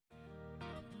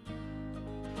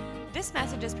This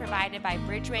message is provided by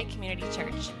Bridgeway Community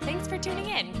Church. Thanks for tuning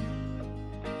in.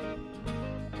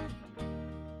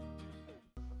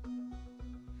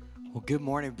 Well, good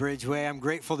morning, Bridgeway. I'm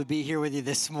grateful to be here with you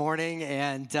this morning,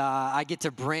 and I get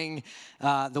to bring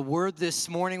the word this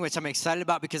morning, which I'm excited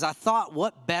about because I thought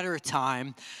what better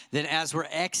time than as we're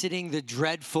exiting the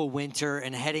dreadful winter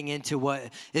and heading into what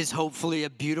is hopefully a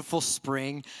beautiful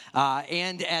spring,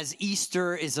 and as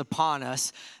Easter is upon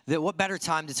us, that what better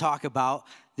time to talk about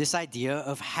this idea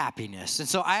of happiness. And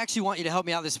so I actually want you to help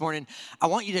me out this morning. I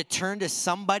want you to turn to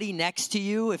somebody next to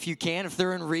you, if you can, if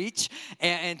they're in reach,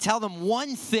 and tell them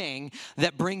one thing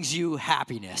that brings you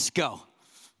happiness. Go.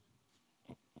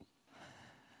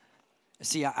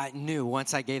 See, I knew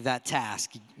once I gave that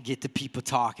task, get the people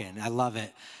talking. I love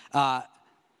it. I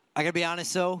got to be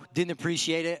honest, though, didn't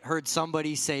appreciate it. Heard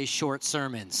somebody say short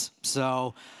sermons.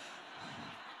 So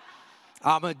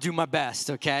I'm going to do my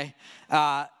best, okay?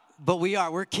 But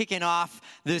we're kicking off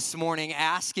this morning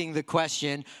asking the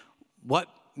question, what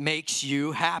makes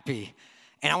you happy?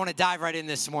 And I want to dive right in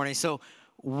this morning. So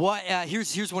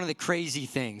here's one of the crazy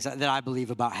things that I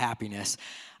believe about happiness.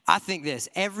 I think this,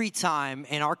 every time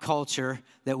in our culture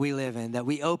that we live in, that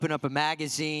we open up a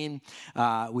magazine,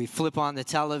 we flip on the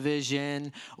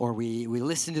television, or we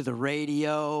listen to the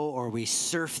radio, or we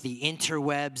surf the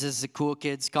interwebs, as the cool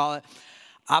kids call it,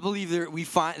 I believe that we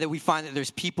find that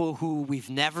there's people who we've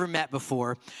never met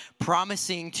before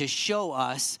promising to show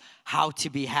us how to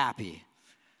be happy.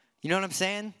 You know what I'm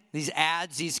saying? These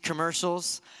ads, these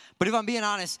commercials. But if I'm being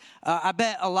honest, I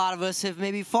bet a lot of us have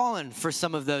maybe fallen for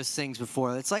some of those things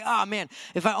before. It's like, oh man,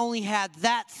 if I only had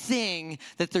that thing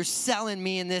that they're selling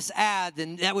me in this ad,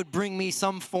 then that would bring me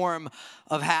some form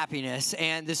of happiness.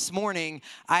 And this morning,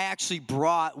 I actually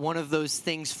brought one of those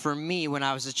things for me when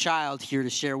I was a child here to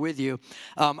share with you.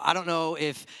 I don't know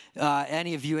if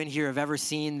any of you in here have ever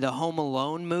seen the Home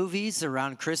Alone movies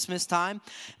around Christmas time,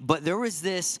 but there was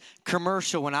this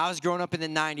commercial when I was growing up in the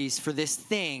 90s for this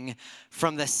thing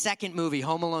from the second movie,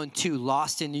 Home Alone 2,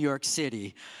 Lost in New York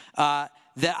City,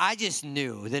 that I just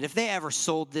knew that if they ever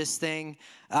sold this thing,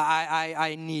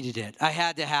 I needed it. I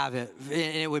had to have it,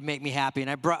 and it would make me happy. And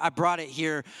I brought it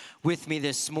here with me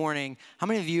this morning. How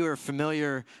many of you are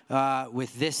familiar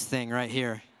with this thing right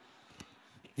here?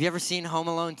 Have you ever seen Home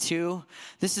Alone 2?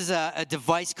 This is a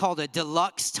device called a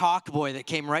deluxe Talkboy that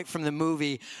came right from the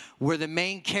movie, where the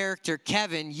main character,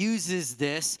 Kevin, uses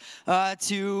this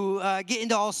to get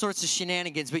into all sorts of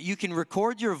shenanigans. But you can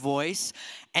record your voice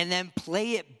and then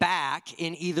play it back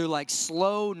in either like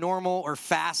slow, normal, or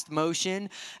fast motion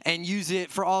and use it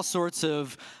for all sorts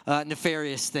of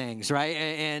nefarious things, right?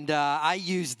 And I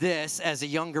used this as a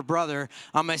younger brother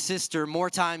on my sister more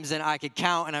times than I could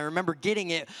count. And I remember getting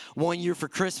it one year for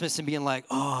Christmas and being like,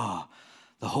 oh,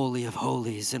 the Holy of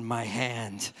Holies in my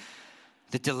hand,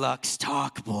 the deluxe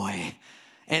Talkboy.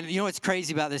 And you know what's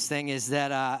crazy about this thing is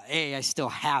that, A, I still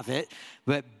have it,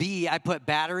 but B, I put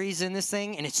batteries in this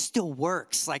thing, and it still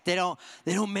works. Like, they don't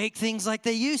make things like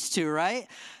they used to, right?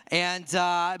 And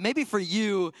maybe for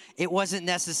you, it wasn't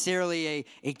necessarily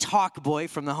a Talkboy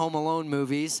from the Home Alone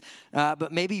movies,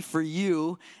 but maybe for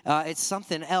you, it's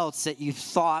something else that you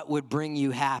thought would bring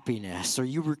you happiness, or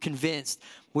you were convinced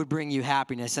would bring you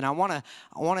happiness. And I want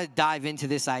to dive into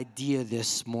this idea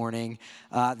this morning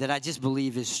that I just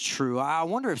believe is true. I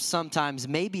wonder if sometimes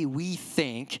maybe we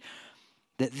think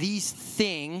that these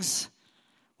things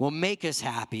will make us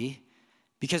happy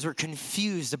because we're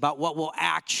confused about what will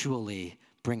actually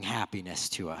bring happiness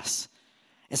to us.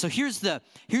 And so here's the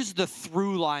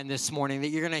through line this morning that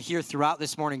you're going to hear throughout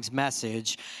this morning's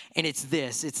message, and it's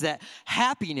this. It's that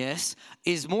happiness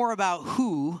is more about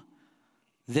who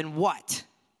than what.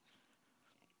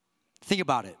 Think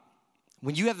about it.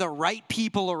 When you have the right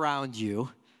people around you,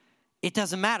 it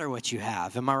doesn't matter what you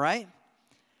have. Am I right?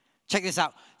 Check this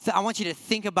out. I want you to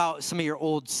think about some of your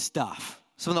old stuff,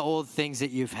 some of the old things that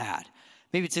you've had.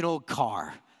 Maybe it's an old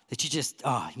car that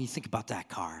you think about that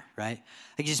car, right?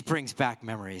 It just brings back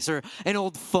memories. Or an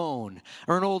old phone,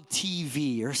 or an old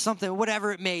TV, or something,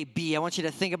 whatever it may be. I want you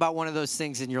to think about one of those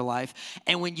things in your life.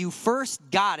 And when you first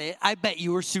got it, I bet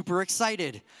you were super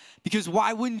excited. Because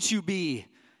why wouldn't you be?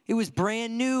 It was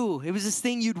brand new. It was this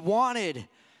thing you'd wanted.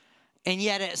 And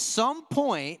yet at some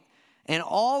point, in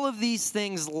all of these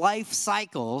things' life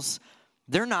cycles,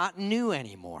 they're not new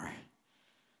anymore.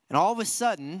 And all of a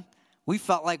sudden, we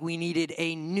felt like we needed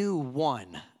a new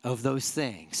one of those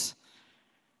things.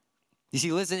 You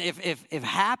see, listen, if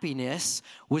happiness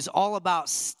was all about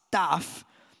stuff,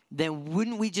 then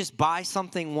wouldn't we just buy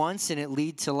something once and it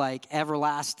lead to like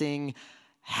everlasting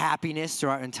happiness through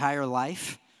our entire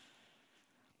life?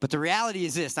 But the reality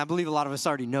is this, and I believe a lot of us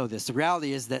already know this. The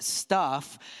reality is that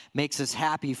stuff makes us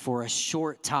happy for a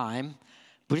short time,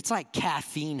 but it's like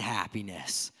caffeine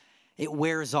happiness. It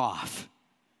wears off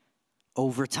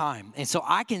over time. And so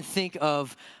I can think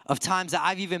of times that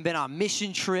I've even been on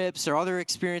mission trips or other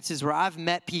experiences where I've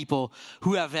met people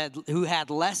who had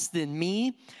less than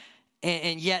me,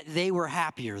 and yet they were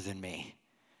happier than me.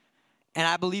 And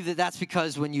I believe that that's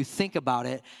because when you think about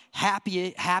it,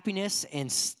 happiness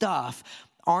and stuff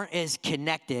aren't as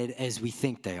connected as we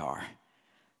think they are.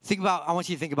 I want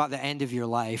you to think about the end of your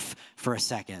life for a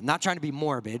second. I'm not trying to be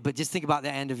morbid, but just think about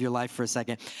the end of your life for a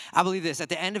second. I believe this, at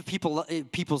the end of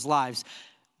people's lives,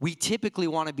 we typically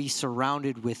want to be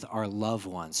surrounded with our loved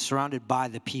ones, surrounded by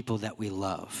the people that we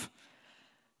love.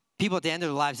 People at the end of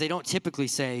their lives, they don't typically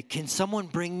say, can someone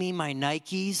bring me my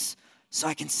Nikes so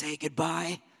I can say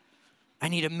goodbye? I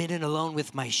need a minute alone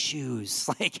with my shoes.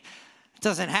 Like, it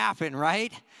doesn't happen,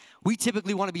 right? We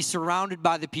typically want to be surrounded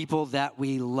by the people that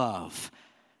we love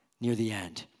near the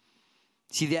end.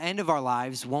 See, the end of our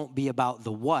lives won't be about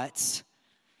the whats.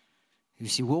 You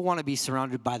see, we'll want to be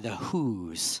surrounded by the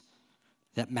whos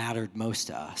that mattered most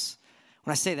to us.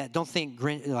 When I say that, don't think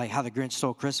like how the Grinch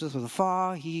stole Christmas with a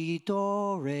fa, he,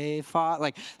 do, re, fa.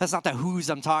 Like, that's not the whos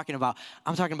I'm talking about.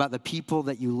 I'm talking about the people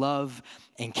that you love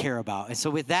and care about. And so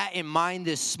with that in mind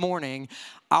this morning,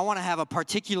 I want to have a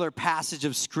particular passage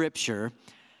of Scripture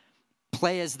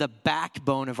play as the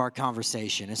backbone of our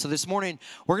conversation. And so this morning,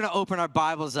 we're going to open our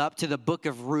Bibles up to the book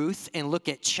of Ruth and look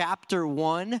at chapter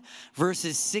 1,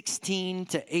 verses 16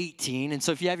 to 18. And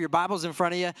so if you have your Bibles in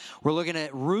front of you, we're looking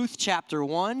at Ruth chapter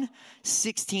 1,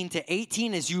 16 to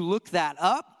 18. As you look that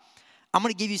up, I'm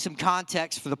going to give you some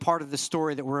context for the part of the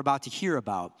story that we're about to hear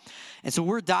about. And so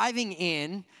we're diving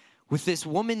in with this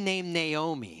woman named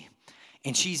Naomi,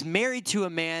 and she's married to a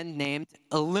man named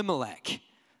Elimelech.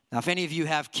 Now, if any of you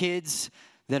have kids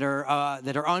that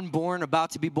are unborn,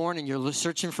 about to be born, and you're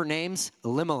searching for names,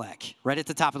 Elimelech, right at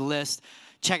the top of the list.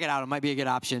 Check it out. It might be a good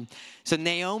option. So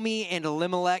Naomi and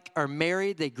Elimelech are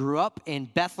married. They grew up in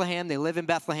Bethlehem. They live in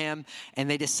Bethlehem, and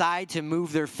they decide to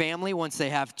move their family once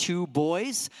they have 2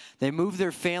 boys. They move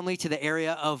their family to the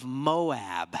area of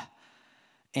Moab.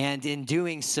 And in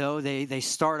doing so, they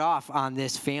start off on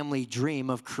this family dream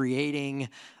of creating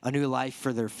a new life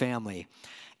for their family.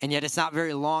 And yet it's not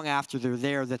very long after they're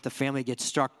there that the family gets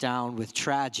struck down with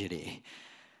tragedy.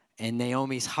 And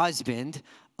Naomi's husband,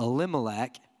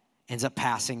 Elimelech, ends up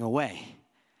passing away.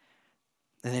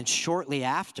 And then shortly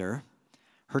after,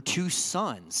 her 2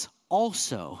 sons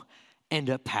also end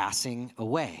up passing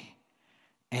away.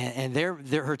 And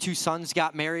her 2 sons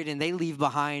got married, and they leave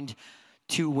behind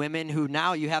 2 women who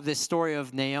now you have this story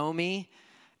of Naomi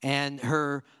and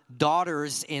her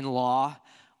daughters-in-law,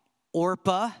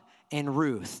 Orpah and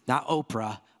Ruth, not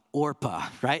Oprah, Orpah,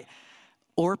 right?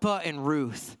 Orpah and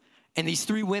Ruth. And these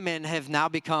 3 women have now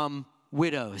become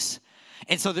widows.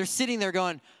 And so they're sitting there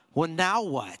going, well, now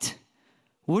what?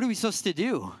 What are we supposed to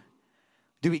do?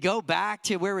 Do we go back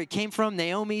to where we came from?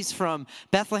 Naomi's from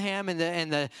Bethlehem,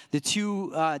 and the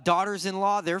 2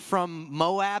 daughters-in-law, they're from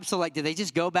Moab. So, like, do they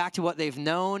just go back to what they've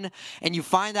known? And you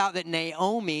find out that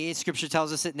Naomi, Scripture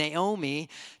tells us that Naomi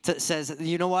says,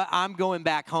 you know what? I'm going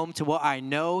back home to what I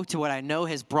know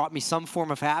has brought me some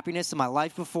form of happiness in my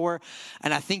life before.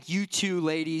 And I think you 2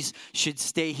 ladies should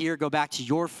stay here, go back to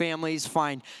your families,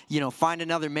 find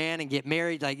another man and get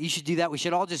married. Like, you should do that. We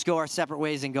should all just go our separate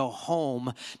ways and go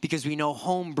home, because we know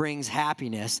home brings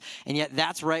happiness. And yet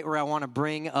that's right where I want to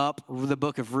bring up the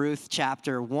book of Ruth,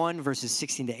 chapter 1, verses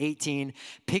 16 to 18,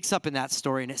 picks up in that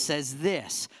story, and it says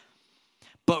this: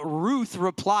 but Ruth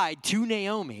replied to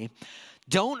Naomi,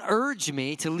 don't urge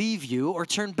me to leave you or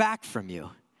turn back from you.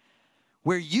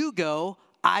 Where you go,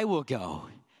 I will go,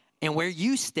 and where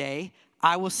you stay,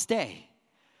 I will stay.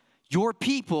 Your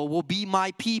people will be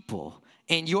my people,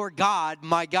 and your God,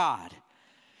 my God.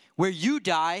 Where you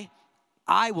die,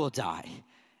 I will die,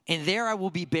 and there I will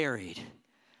be buried.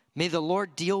 May the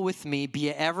Lord deal with me, be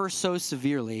it ever so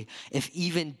severely, if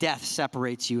even death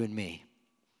separates you and me.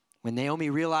 When Naomi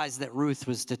realized that Ruth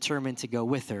was determined to go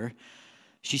with her,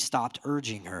 she stopped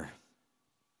urging her.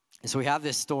 And so we have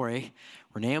this story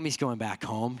where Naomi's going back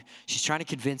home. She's trying to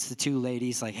convince the 2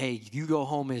 ladies, like, hey, you go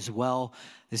home as well.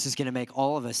 This is going to make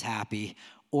all of us happy.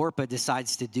 Orpah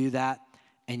decides to do that,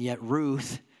 and yet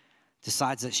Ruth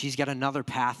decides that she's got another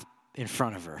path in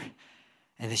front of her,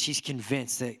 and that she's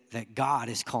convinced that God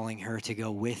is calling her to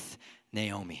go with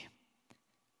Naomi.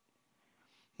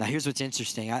 Now, here's what's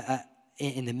interesting.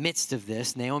 In the midst of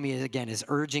this, Naomi, again, is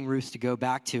urging Ruth to go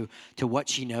back to what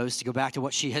she knows, to go back to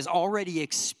what she has already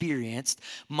experienced,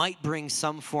 might bring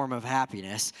some form of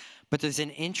happiness. But there's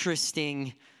an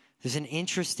interesting there's an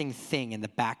interesting thing in the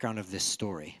background of this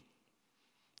story.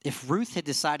 If Ruth had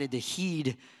decided to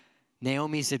heed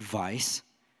Naomi's advice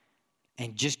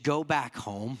and just go back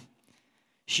home,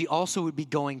 she also would be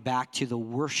going back to the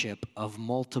worship of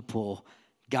multiple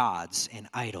gods and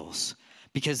idols,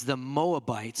 because the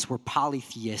Moabites were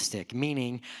polytheistic,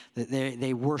 meaning that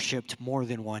they worshiped more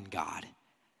than one God.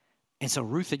 And so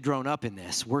Ruth had grown up in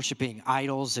this, worshiping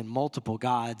idols and multiple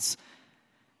gods.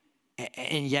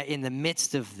 And yet in the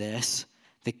midst of this,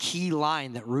 the key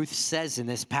line that Ruth says in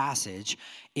this passage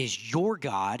is, your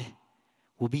God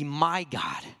will be my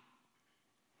God.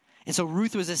 And so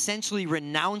Ruth was essentially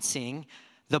renouncing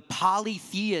the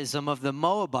polytheism of the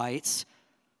Moabites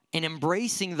and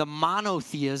embracing the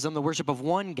monotheism, the worship of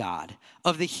one God,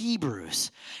 of the Hebrews.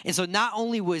 And so not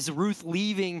only was Ruth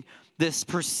leaving this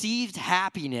perceived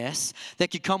happiness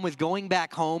that could come with going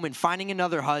back home and finding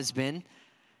another husband,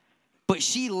 but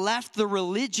she left the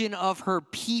religion of her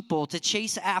people to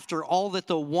chase after all that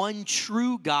the one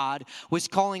true God was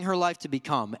calling her life to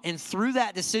become. And through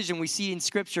that decision, we see in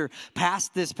Scripture,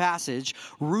 past this passage,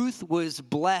 Ruth was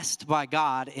blessed by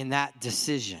God in that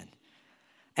decision.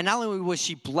 And not only was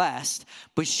she blessed,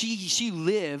 but she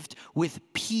lived with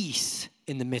peace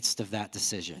in the midst of that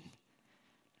decision.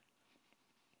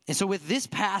 And so with this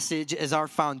passage as our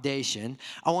foundation,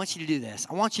 I want you to do this.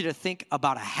 I want you to think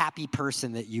about a happy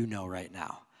person that you know right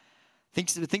now.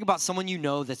 Think about someone you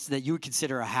know that you would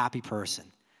consider a happy person.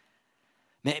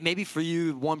 Maybe for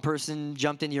you, one person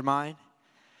jumped into your mind.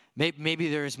 Maybe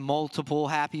there's multiple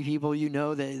happy people you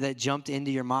know that jumped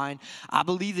into your mind. I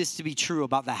believe this to be true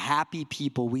about the happy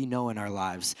people we know in our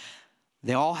lives.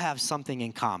 They all have something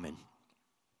in common.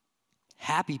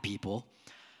 Happy people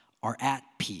are at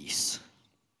peace.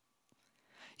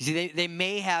 You see, they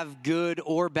may have good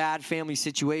or bad family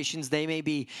situations. They may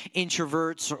be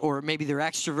introverts or maybe they're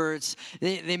extroverts.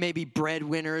 They may be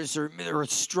breadwinners or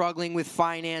struggling with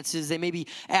finances. They may be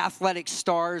athletic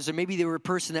stars, or maybe they were a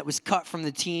person that was cut from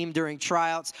the team during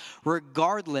tryouts.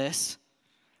 Regardless,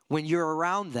 when you're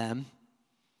around them,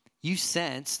 you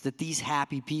sense that these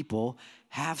happy people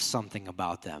have something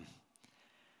about them,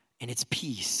 and it's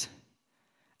peace.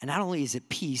 And not only is it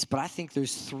peace, but I think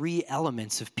there's 3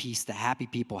 elements of peace that happy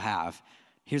people have.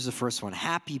 Here's the first one.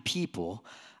 Happy people,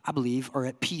 I believe, are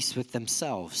at peace with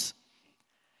themselves.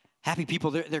 Happy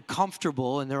people, they're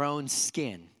comfortable in their own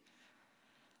skin.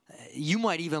 You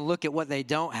might even look at what they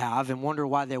don't have and wonder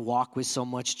why they walk with so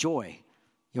much joy.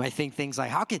 You might think things like,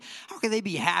 how can they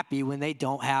be happy when they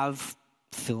don't have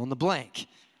fill in the blank?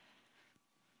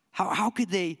 How could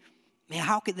they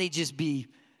just be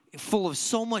full of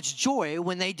so much joy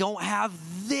when they don't have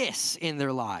this in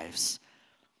their lives?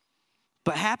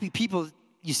 But happy people,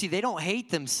 you see, they don't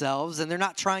hate themselves and they're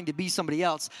not trying to be somebody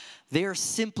else. They're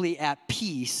simply at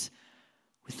peace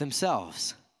with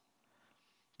themselves.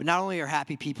 But not only are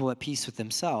happy people at peace with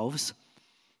themselves,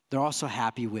 they're also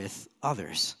happy with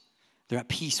others. They're at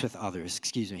peace with others,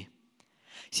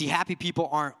 See, happy people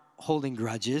aren't holding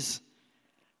grudges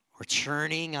or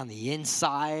churning on the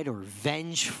inside or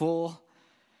vengeful.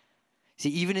 See,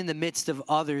 even in the midst of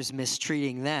others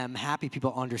mistreating them, happy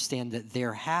people understand that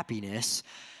their happiness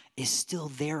is still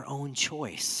their own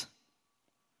choice.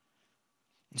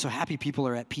 And so happy people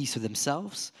are at peace with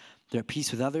themselves. They're at peace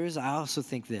with others. I also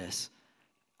think this.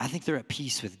 I think they're at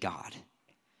peace with God.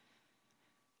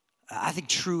 I think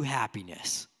true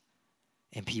happiness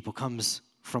in people comes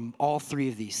from all 3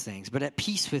 of these things. But at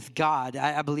peace with God,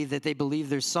 I believe that they believe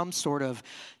there's some sort of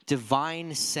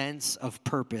divine sense of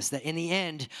purpose, that in the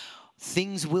end,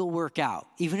 things will work out.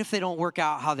 Even if they don't work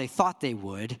out how they thought they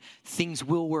would, things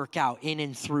will work out in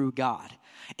and through God.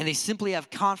 And they simply have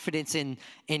confidence in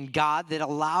God that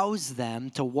allows them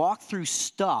to walk through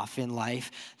stuff in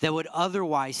life that would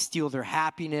otherwise steal their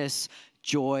happiness,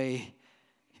 joy,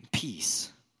 and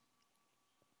peace.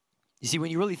 You see,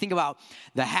 when you really think about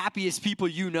the happiest people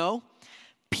you know,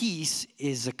 peace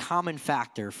is a common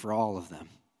factor for all of them.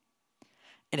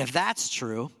 And if that's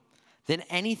true, then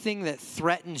anything that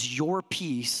threatens your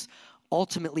peace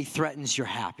ultimately threatens your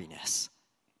happiness.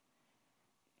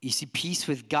 You see, peace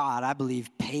with God, I believe,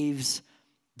 paves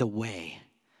the way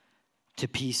to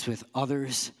peace with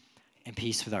others and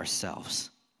peace with ourselves.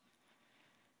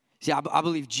 See, I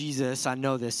believe Jesus, I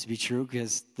know this to be true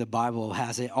because the Bible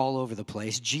has it all over the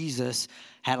place. Jesus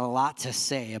had a lot to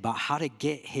say about how to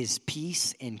get his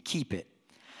peace and keep it.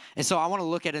 And so I want to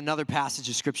look at another passage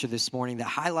of Scripture this morning that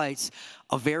highlights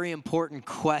a very important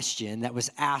question that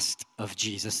was asked of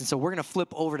Jesus. And so we're going to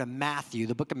flip over to Matthew,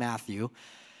 the book of Matthew.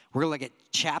 We're going to look at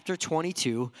chapter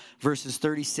 22, verses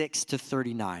 36 to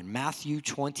 39. Matthew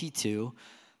 22,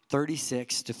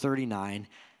 36 to 39.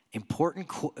 important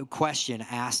question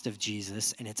asked of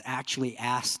Jesus, and it's actually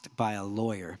asked by a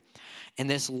lawyer. And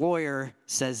this lawyer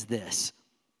says this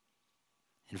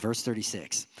in verse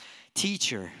 36,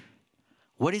 "Teacher,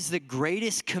 what is the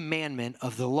greatest commandment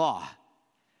of the law?"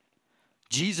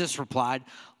 Jesus replied,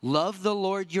 "Love the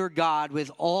Lord your God with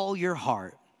all your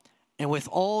heart and with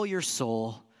all your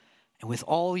soul and with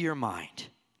all your mind.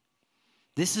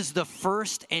 This is the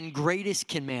first and greatest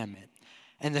commandment.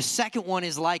 And the second one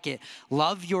is like it.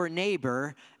 Love your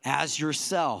neighbor as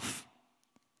yourself."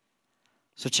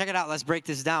 So check it out. Let's break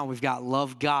this down. We've got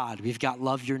love God. We've got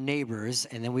love your neighbors.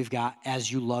 And then we've got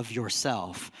as you love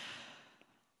yourself.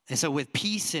 And so with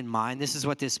peace in mind, this is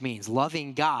what this means.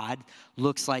 Loving God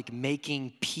looks like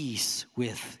making peace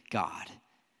with God.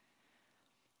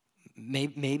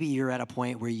 Maybe you're at a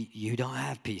point where you don't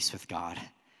have peace with God.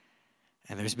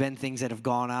 And there's been things that have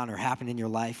gone on or happened in your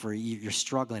life where you're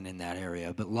struggling in that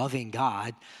area. But loving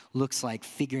God looks like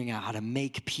figuring out how to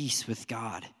make peace with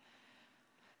God.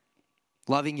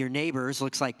 Loving your neighbors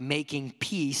looks like making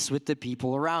peace with the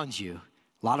people around you.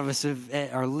 A lot of us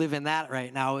are living that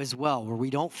right now as well, where we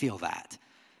don't feel that.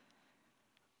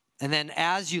 And then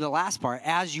the last part,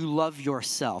 as you love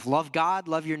yourself. Love God,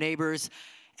 love your neighbors,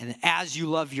 and as you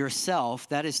love yourself,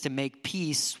 that is to make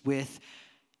peace with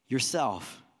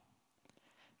yourself.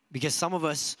 Because some of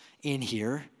us in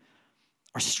here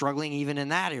are struggling even in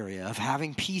that area of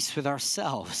having peace with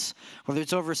ourselves. Whether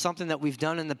it's over something that we've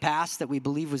done in the past that we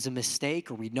believe was a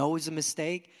mistake or we know is a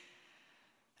mistake.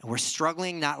 And we're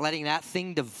struggling not letting that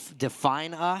thing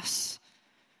define us.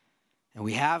 And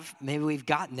maybe we've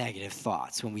got negative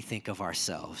thoughts when we think of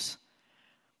ourselves.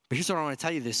 But here's what I want to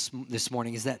tell you this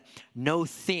morning is that no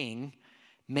thing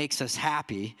makes us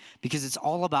happy because it's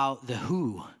all about the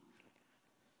who.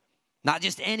 Not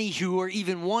just any who or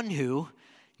even one who.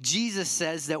 Jesus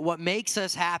says that what makes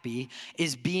us happy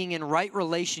is being in right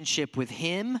relationship with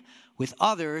him, with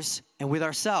others, and with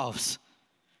ourselves.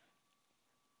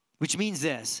 Which means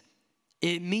this.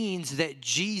 It means that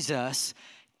Jesus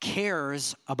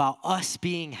cares about us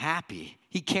being happy.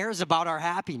 He cares about our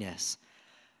happiness.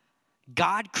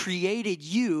 God created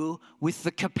you with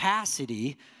the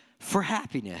capacity for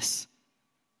happiness.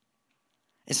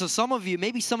 And so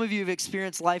maybe some of you have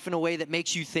experienced life in a way that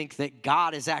makes you think that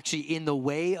God is actually in the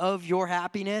way of your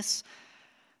happiness.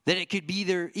 That it could be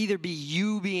either be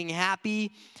you being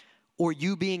happy or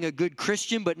you being a good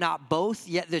Christian, but not both.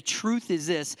 Yet the truth is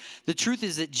this. The truth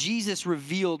is that Jesus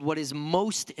revealed what is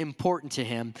most important to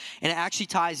him. And it actually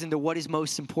ties into what is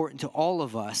most important to all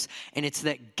of us. And it's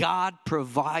that God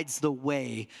provides the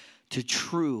way to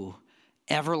true,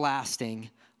 everlasting,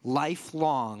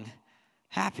 lifelong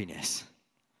happiness.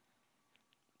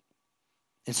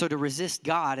 And so to resist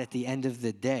God at the end of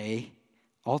the day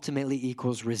ultimately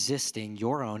equals resisting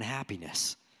your own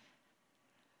happiness.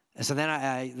 And so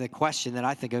then the question that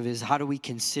I think of is, how do we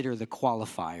consider the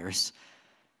qualifiers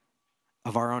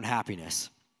of our own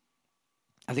happiness?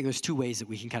 I think there's two ways that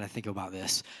we can kind of think about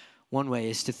this. One way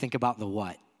is to think about the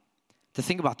what. To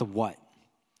think about the what.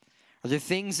 Are there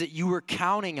things that you were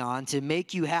counting on to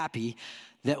make you happy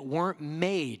that weren't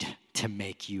made to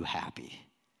make you happy?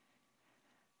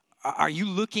 Are you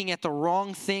looking at the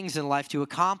wrong things in life to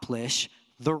accomplish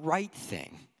the right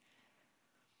thing?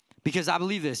 Because I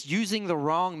believe this, using the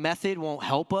wrong method won't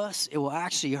help us, it will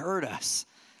actually hurt us.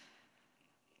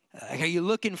 Are you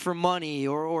looking for money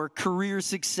or career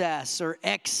success or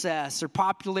excess or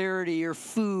popularity or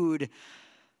food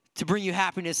to bring you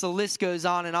happiness? The list goes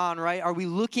on and on, right? Are we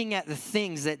looking at the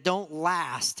things that don't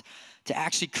last to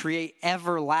actually create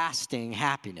everlasting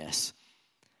happiness?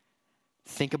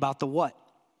 Think about the what.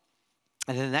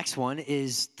 And then the next one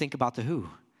is think about the who.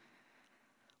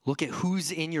 Look at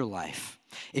who's in your life.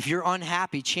 If you're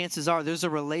unhappy, chances are there's a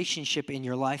relationship in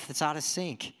your life that's out of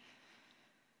sync.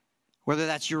 Whether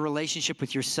that's your relationship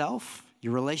with yourself,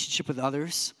 your relationship with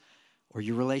others, or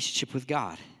your relationship with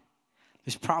God.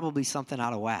 There's probably something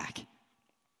out of whack.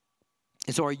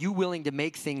 And so are you willing to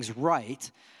make things right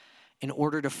in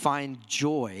order to find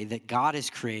joy that God has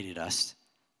created us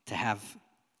to have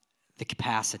the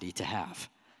capacity to have?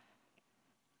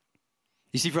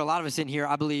 You see, for a lot of us in here,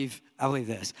 I believe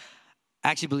this. I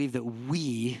actually believe that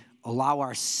we allow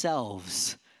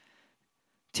ourselves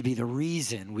to be the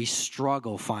reason we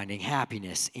struggle finding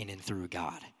happiness in and through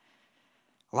God.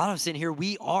 A lot of us in here,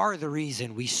 we are the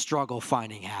reason we struggle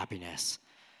finding happiness.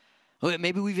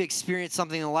 Maybe we've experienced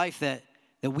something in life that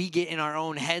we get in our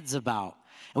own heads about.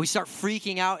 And we start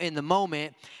freaking out in the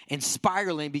moment and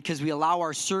spiraling because we allow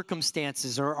our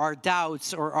circumstances or our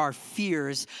doubts or our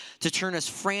fears to turn us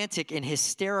frantic and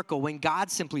hysterical when God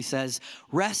simply says,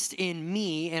 rest in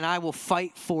me and I will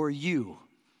fight for you.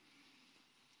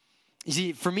 You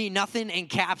see, for me, nothing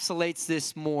encapsulates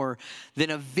this more than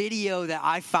a video that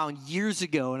I found years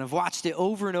ago, and I've watched it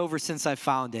over and over since I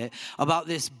found it, about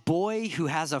this boy who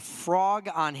has a frog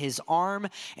on his arm,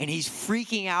 and he's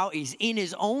freaking out. He's in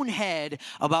his own head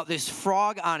about this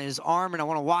frog on his arm, and I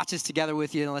want to watch this together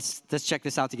with you, and let's check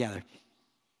this out together.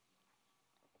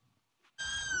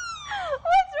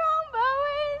 What's wrong,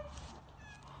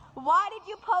 Bowen? Why did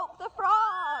you poke the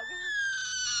frog?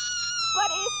 But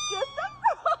it's just a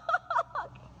frog.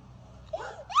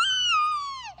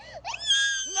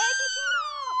 Make it get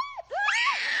off.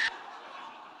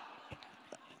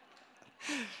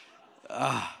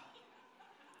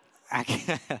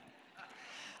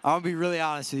 I'm going to be really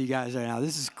honest with you guys right now.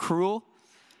 This is cruel,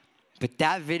 but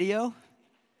that video,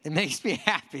 it makes me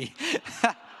happy.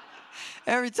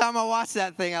 Every time I watch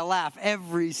that thing, I laugh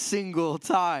every single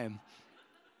time.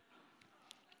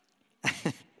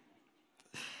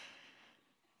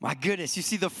 My goodness, you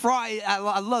see the frog,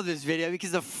 I love this video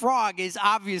because the frog is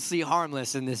obviously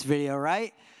harmless in this video,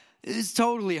 right? It's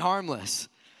totally harmless.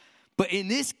 But in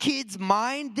this kid's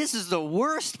mind, this is the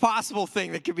worst possible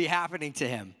thing that could be happening to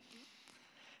him.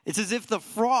 It's as if the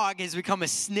frog has become a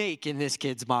snake in this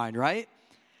kid's mind, right?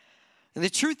 And the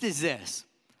truth is this: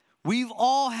 we've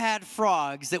all had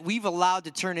frogs that we've allowed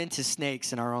to turn into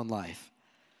snakes in our own life.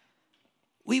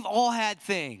 We've all had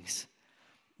things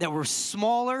that were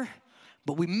smaller,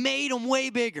 but we made them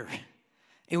way bigger.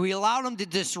 And we allowed them to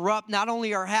disrupt not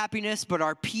only our happiness, but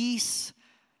our peace,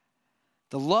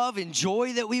 the love and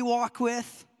joy that we walk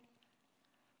with.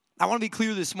 I want to be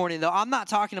clear this morning, though. I'm not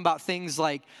talking about things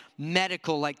like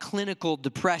medical, like clinical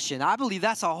depression. I believe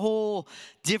that's a whole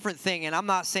different thing. And I'm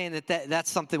not saying that's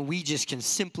something we just can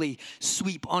simply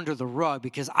sweep under the rug,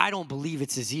 because I don't believe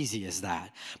it's as easy as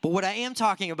that. But what I am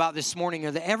talking about this morning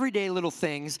are the everyday little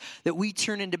things that we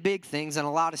turn into big things and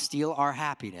allow to steal our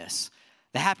happiness.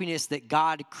 The happiness that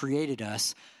God created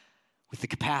us with the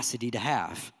capacity to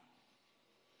have.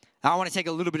 I want to take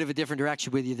a little bit of a different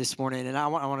direction with you this morning, and I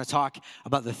want to talk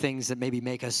about the things that maybe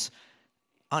make us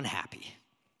unhappy.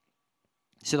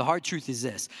 So the hard truth is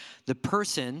this: the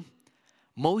person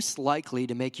most likely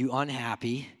to make you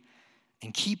unhappy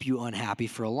and keep you unhappy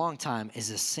for a long time is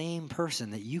the same person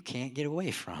that you can't get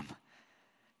away from.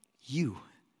 You.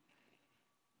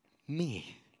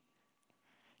 Me.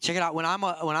 Check it out. When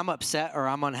I'm upset or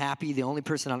I'm unhappy, the only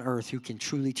person on earth who can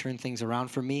truly turn things around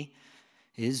for me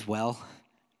is, well,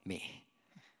 me.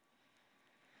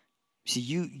 See,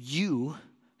 you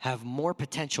have more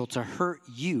potential to hurt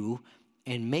you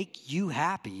and make you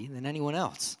happy than anyone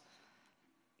else.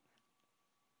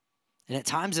 And at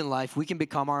times in life, we can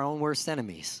become our own worst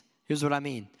enemies. Here's what I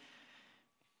mean.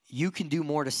 You can do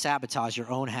more to sabotage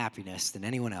your own happiness than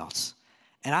anyone else.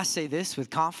 And I say this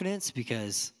with confidence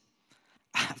because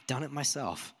I've done it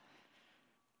myself.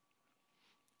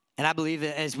 And I believe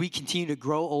that as we continue to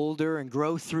grow older and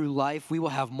grow through life, we will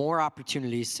have more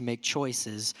opportunities to make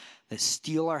choices that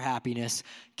steal our happiness,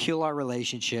 kill our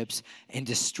relationships, and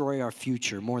destroy our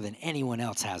future more than anyone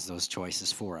else has those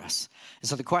choices for us. And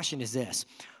so the question is this: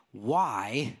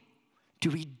 why do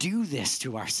we do this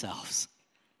to ourselves?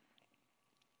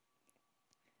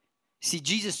 See,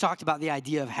 Jesus talked about the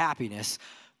idea of happiness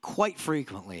quite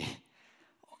frequently.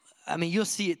 I mean, you'll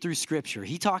see it through Scripture.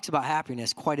 He talks about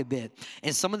happiness quite a bit.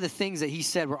 And some of the things that he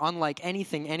said were unlike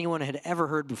anything anyone had ever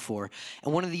heard before.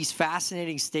 And one of these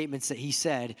fascinating statements that he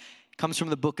said comes from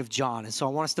the book of John. And so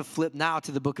I want us to flip now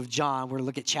to the book of John. We're going to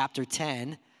look at chapter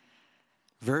 10,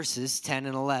 verses 10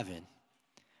 and 11.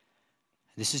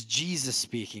 This is Jesus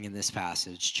speaking in this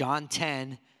passage. John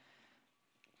 10,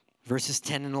 verses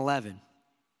 10 and 11.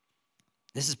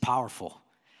 This is powerful.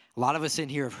 A lot of us in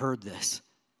here have heard this.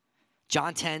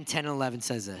 John 10, 10 and 11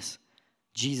 says this.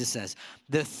 Jesus says,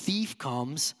 "The thief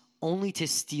comes only to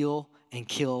steal and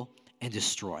kill and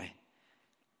destroy.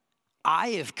 I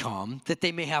have come that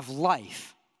they may have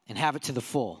life and have it to the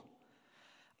full.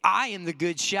 I am the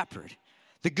good shepherd.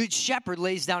 The good shepherd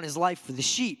lays down his life for the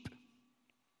sheep."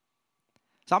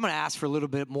 So I'm going to ask for a little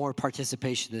bit more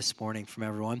participation this morning from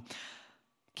everyone.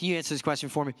 Can you answer this question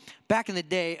for me? Back in the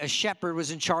day, a shepherd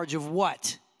was in charge of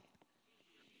what?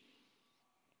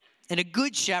 And a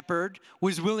good shepherd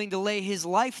was willing to lay his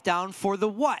life down for the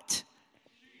what?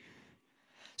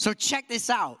 So check this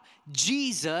out.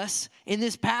 Jesus, in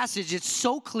this passage, it's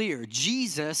so clear.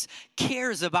 Jesus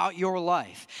cares about your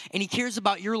life. And he cares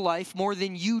about your life more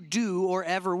than you do or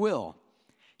ever will.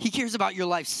 He cares about your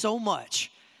life so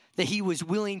much that he was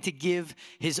willing to give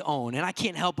his own. And I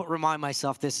can't help but remind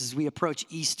myself this as we approach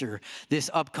Easter this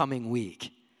upcoming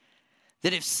week.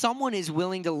 That if someone is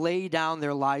willing to lay down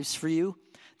their lives for you,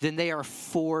 then they are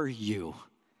for you.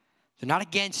 They're not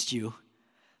against you.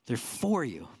 They're for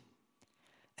you.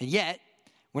 And yet,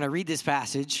 when I read this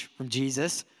passage from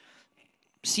Jesus,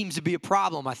 seems to be a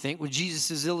problem, I think, with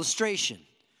Jesus' illustration.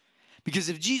 Because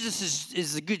if Jesus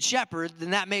is a good shepherd,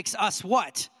 then that makes us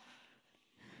what?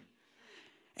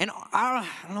 And I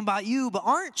don't know about you, but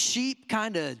aren't sheep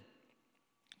kind of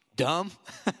dumb?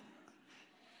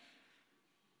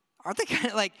 Aren't they kind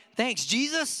of like, thanks,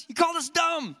 Jesus, you called us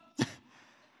dumb.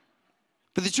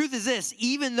 But the truth is this,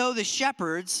 even though the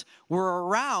shepherds were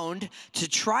around to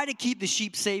try to keep the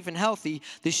sheep safe and healthy,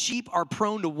 the sheep are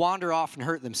prone to wander off and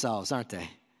hurt themselves, aren't they?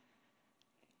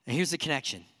 And here's the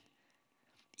connection.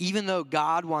 Even though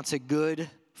God wants a good,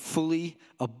 fully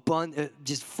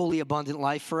abundant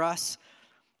life for us,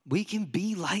 we can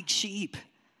be like sheep.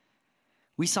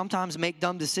 We sometimes make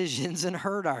dumb decisions and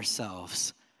hurt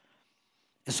ourselves.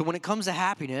 And so when it comes to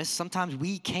happiness, sometimes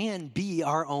we can be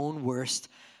our own worst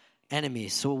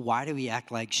enemies. So why do we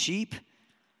act like sheep?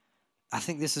 I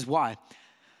think this is why.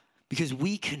 Because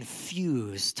we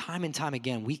confuse, time and time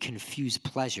again, we confuse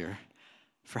pleasure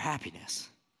for happiness.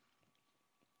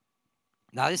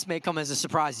 Now, this may come as a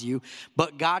surprise to you,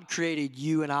 but God created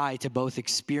you and I to both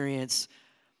experience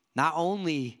not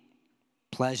only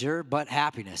pleasure, but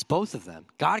happiness, both of them.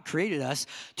 God created us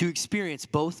to experience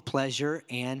both pleasure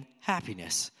and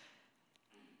happiness.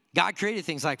 God created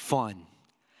things like fun.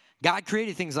 God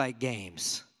created things like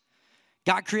games.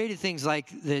 God created things like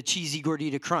the cheesy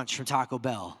gordita crunch from Taco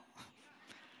Bell,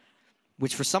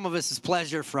 which for some of us is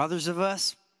pleasure, for others of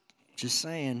us, just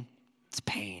saying, it's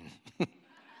pain.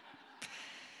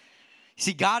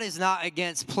 See, God is not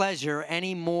against pleasure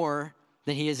any more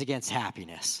than he is against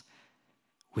happiness,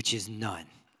 which is none.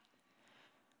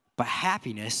 But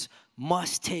happiness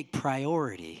must take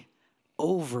priority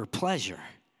over pleasure.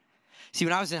 See,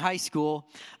 when I was in high school,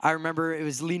 I remember it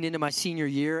was leading into my senior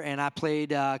year, and I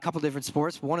played a couple different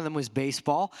sports. One of them was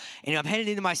baseball. And I'm headed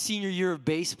into my senior year of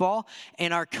baseball,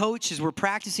 and our coach, as we're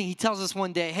practicing, he tells us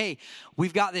one day, hey,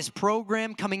 we've got this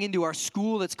program coming into our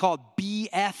school that's called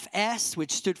BFS,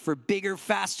 which stood for Bigger,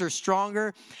 Faster,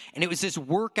 Stronger. And it was this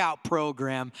workout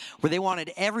program where they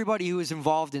wanted everybody who was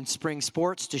involved in spring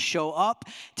sports to show up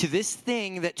to this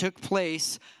thing that took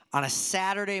place on a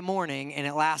Saturday morning, and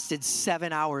it lasted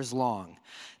 7 hours long.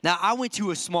 Now, I went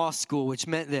to a small school, which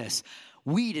meant this.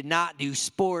 We did not do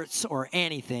sports or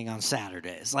anything on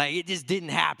Saturdays. Like, it just didn't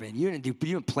happen. You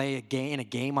didn't play a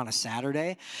game on a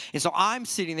Saturday. And so I'm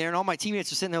sitting there, and all my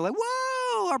teammates are sitting there like,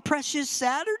 whoa, our precious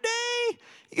Saturday?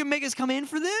 You can make us come in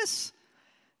for this?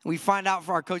 We find out,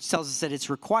 our coach tells us that it's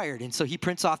required. And so he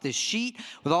prints off this sheet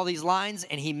with all these lines,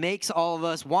 and he wants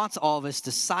all of us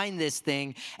to sign this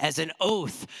thing as an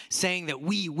oath saying that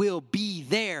we will be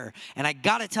there. And I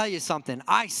got to tell you something.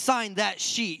 I signed that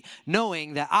sheet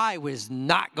knowing that I was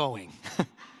not going.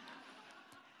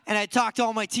 And I talked to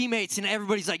all my teammates, and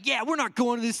everybody's like, yeah, we're not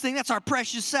going to this thing. That's our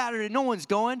precious Saturday. No one's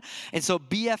going. And so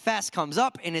BFS comes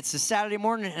up, and it's a Saturday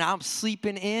morning, and I'm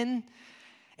sleeping in.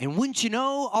 And wouldn't you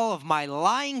know, all of my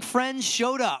lying friends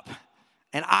showed up.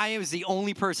 And I was the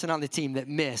only person on the team that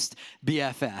missed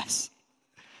BFS.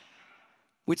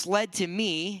 Which led to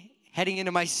me, heading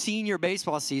into my senior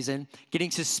baseball season,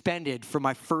 getting suspended for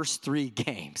my first 3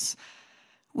 games.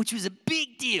 Which was a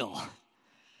big deal.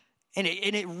 And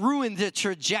it ruined the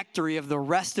trajectory of the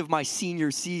rest of my senior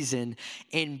season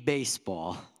in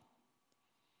baseball.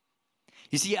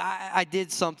 You see, I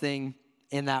did something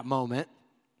in that moment.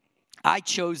 I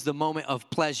chose the moment of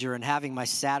pleasure and having my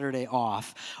Saturday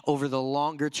off over the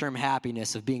longer-term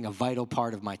happiness of being a vital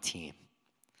part of my team.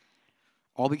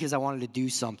 All because I wanted to do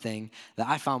something that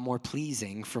I found more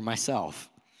pleasing for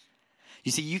myself.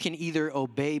 You see, you can either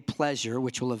obey pleasure,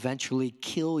 which will eventually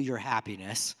kill your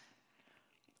happiness,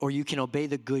 or you can obey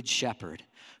the good shepherd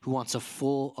who wants a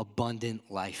full, abundant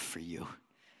life for you.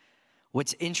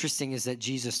 What's interesting is that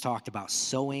Jesus talked about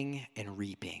sowing and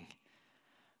reaping.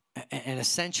 And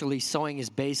essentially, sowing is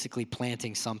basically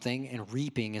planting something, and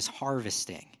reaping is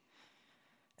harvesting.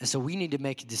 And so we need to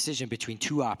make a decision between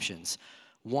 2 options.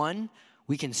 One,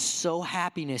 we can sow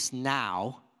happiness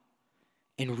now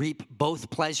and reap both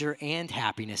pleasure and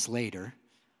happiness later.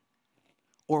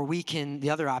 Or the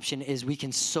other option is we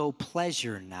can sow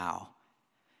pleasure now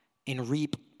and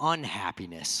reap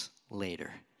unhappiness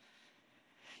later.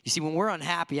 You see, when we're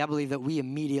unhappy, I believe that we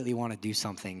immediately want to do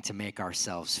something to make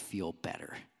ourselves feel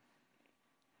better.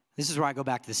 This is where I go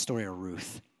back to the story of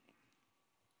Ruth.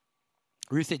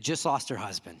 Ruth had just lost her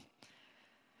husband,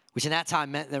 which in that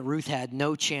time meant that Ruth had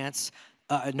no chance,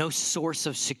 no source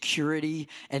of security,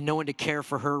 and no one to care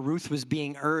for her. Ruth was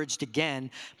being urged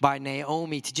again by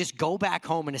Naomi to just go back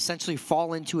home and essentially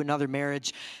fall into another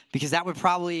marriage, because that would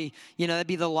probably, that'd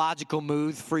be the logical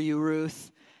move for you,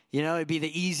 Ruth. You know, it'd be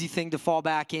the easy thing to fall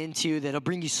back into that'll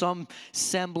bring you some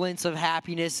semblance of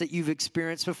happiness that you've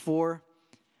experienced before.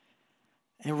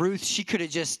 And Ruth, she could have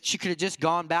just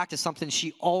gone back to something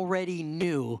she already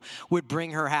knew would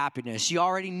bring her happiness. She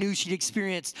already knew she'd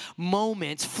experienced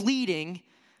moments, fleeting,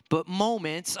 but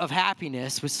moments of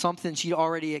happiness with something she'd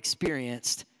already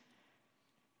experienced.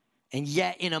 And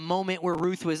yet, in a moment where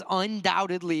Ruth was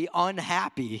undoubtedly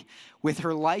unhappy with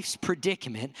her life's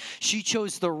predicament, she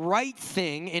chose the right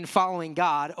thing in following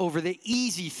God over the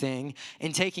easy thing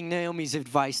in taking Naomi's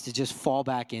advice to just fall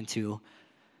back into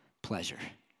pleasure.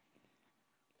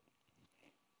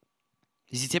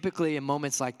 You see, typically in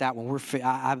moments like that, when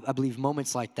I believe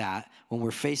moments like that, when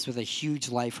we're faced with a huge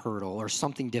life hurdle or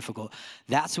something difficult,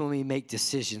 that's when we make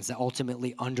decisions that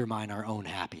ultimately undermine our own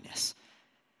happiness.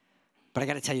 But I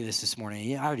got to tell you this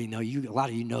morning. I already know you. A lot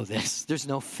of you know this. There's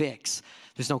no fix.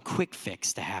 There's no quick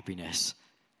fix to happiness.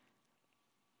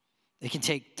 It can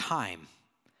take time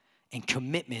and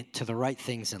commitment to the right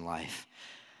things in life.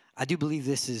 I do believe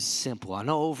this is simple. I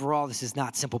know overall this is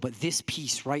not simple, but this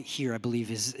piece right here, I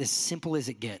believe, is as simple as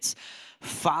it gets.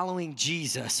 Following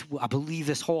Jesus, I believe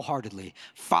this wholeheartedly.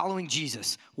 Following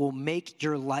Jesus will make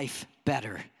your life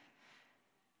better.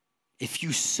 If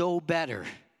you sow better,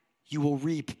 you will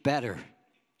reap better.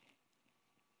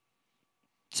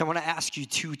 So I want to ask you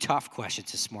two tough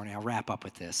questions this morning. I'll wrap up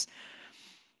with this.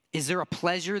 Is there a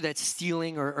pleasure that's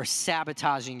stealing or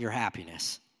sabotaging your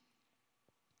happiness?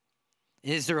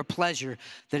 Is there a pleasure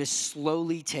that is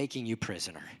slowly taking you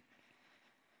prisoner?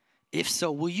 If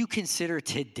so, will you consider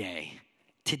today,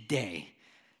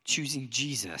 choosing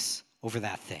Jesus over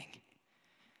that thing?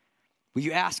 Will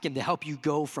you ask him to help you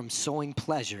go from sowing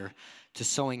pleasure to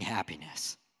sowing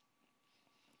happiness?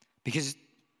 Because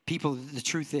people, the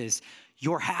truth is,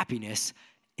 your happiness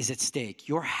is at stake.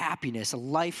 Your happiness, a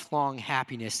lifelong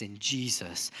happiness in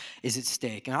Jesus, is at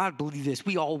stake. And I believe this,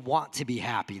 we all want to be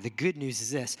happy. The good news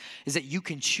is this, is that you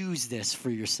can choose this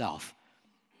for yourself.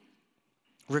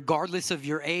 Regardless of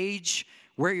your age,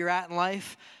 where you're at in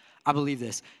life, I believe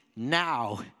this.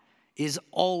 Right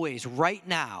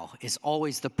now is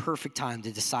always the perfect time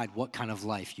to decide what kind of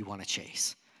life you want to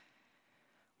chase.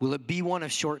 Will it be one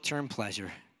of short-term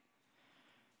pleasure?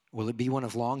 Will it be one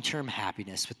of long-term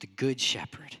happiness with the good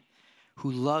shepherd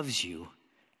who loves you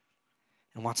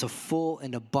and wants a full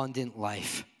and abundant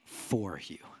life for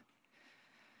you?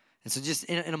 And so just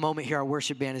in a moment here, our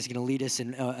worship band is going to lead us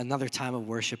in another time of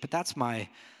worship. But that's my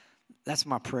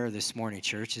prayer this morning,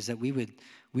 church, is that we would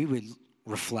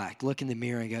reflect, look in the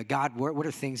mirror and go, God, what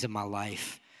are things in my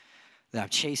life that I'm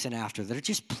chasing after that are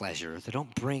just pleasure, that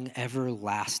don't bring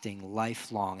everlasting,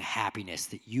 lifelong happiness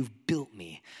that you've built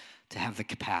me to have the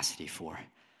capacity for?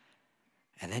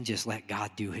 And then just let God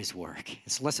do his work.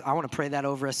 So I want to pray that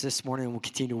over us this morning, and we'll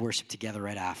continue to worship together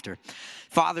right after.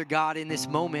 Father God, in this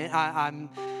moment, I'm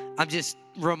just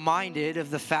reminded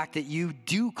of the fact that you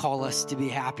do call us to be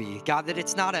happy. God, that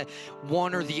it's not a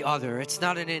one or the other. It's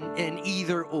not an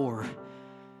either or.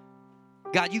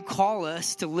 God, you call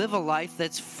us to live a life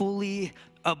that's fully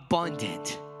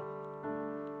abundant.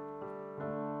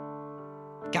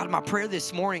 God, my prayer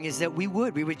this morning is that we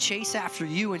would chase after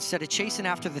you instead of chasing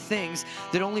after the things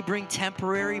that only bring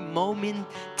temporary,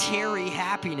 momentary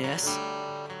happiness.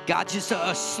 God, just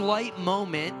a slight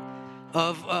moment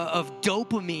of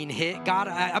dopamine hit. God,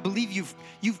 I believe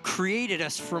you've created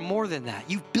us for more than that.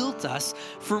 You've built us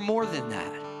for more than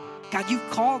that. God, you've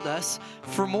called us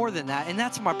for more than that. And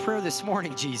that's my prayer this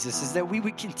morning, Jesus, is that we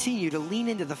would continue to lean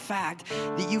into the fact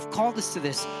that you've called us to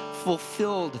this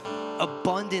fulfilled,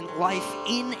 abundant life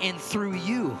in and through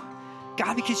you.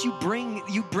 God, because you bring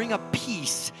a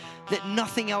peace that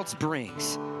nothing else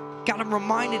brings. God, I'm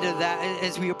reminded of that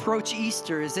as we approach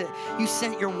Easter, is that you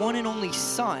sent your one and only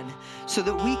Son so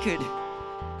that we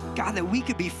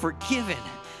could be forgiven.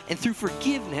 And through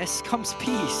forgiveness comes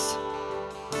peace.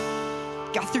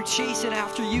 God, through chasing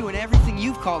after you and everything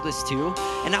you've called us to,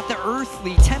 and not the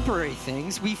earthly, temporary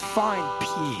things, we find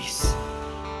peace.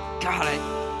 God,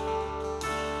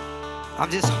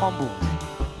 I'm just humbled.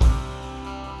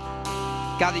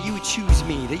 God, that you would choose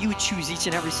me, that you would choose each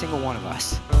and every single one of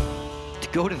us to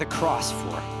go to the cross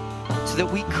for, so that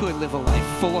we could live a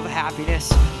life full of happiness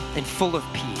and full of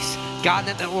peace. God,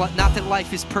 not that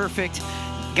life is perfect.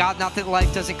 God, not that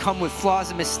life doesn't come with flaws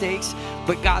and mistakes,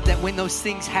 but God, that when those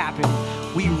things happen,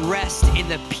 we rest in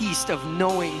the peace of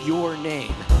knowing your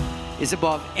name is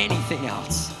above anything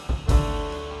else.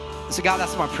 So God,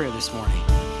 that's my prayer this morning,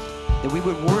 that we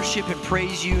would worship and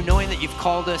praise you, knowing that you've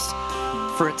called us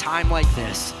for a time like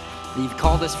this, that you've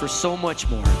called us for so much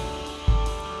more.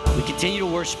 We continue to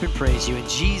worship and praise you in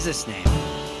Jesus' name.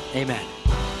 Amen.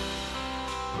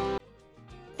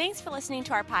 Thanks for listening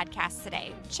to our podcast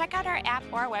today. Check out our app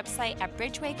or our website at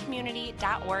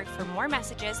bridgewaycommunity.org for more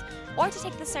messages or to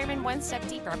take the sermon one step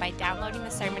deeper by downloading the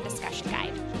sermon discussion.